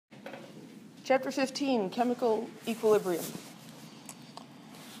Chapter 15, chemical equilibrium.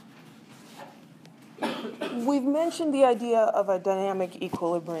 We've mentioned the idea of a dynamic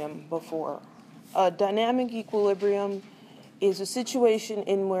equilibrium before. A dynamic equilibrium is a situation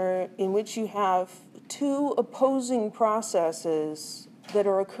in which you have two opposing processes that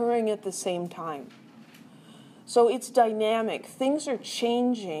are occurring at the same time. So it's dynamic. Things are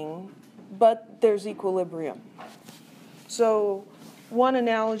changing, but there's equilibrium. So one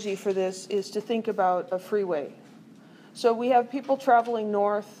analogy for this is to think about a freeway. So we have people traveling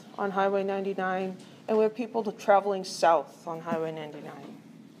north on Highway 99, and we have people traveling south on Highway 99.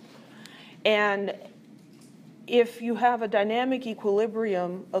 And if you have a dynamic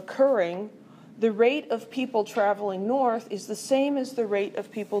equilibrium occurring, the rate of people traveling north is the same as the rate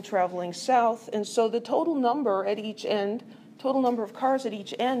of people traveling south, and so the total number at each end, total number of cars at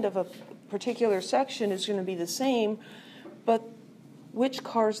each end of a particular section is going to be the same, but which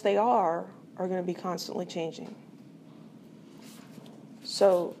cars they are going to be constantly changing.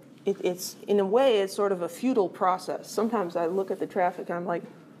 So it's in a way, it's sort of a futile process. Sometimes I look at the traffic and I'm like,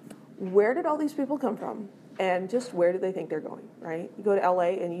 where did all these people come from? And just where do they think they're going, right? You go to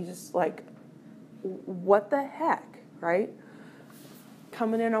LA and you just like, what the heck, right?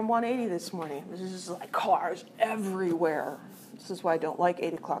 Coming in on 180 this morning, there's just like cars everywhere. This is why I don't like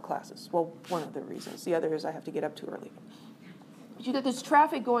 8 o'clock classes. Well, one of the reasons. The other is I have to get up too early. But you get this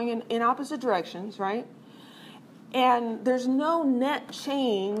traffic going in opposite directions, right? And there's no net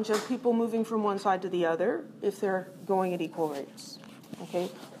change of people moving from one side to the other if they're going at equal rates.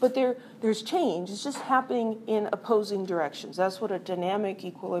 Okay? But there's change. It's just happening in opposing directions. That's what a dynamic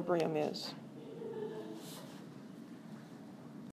equilibrium is.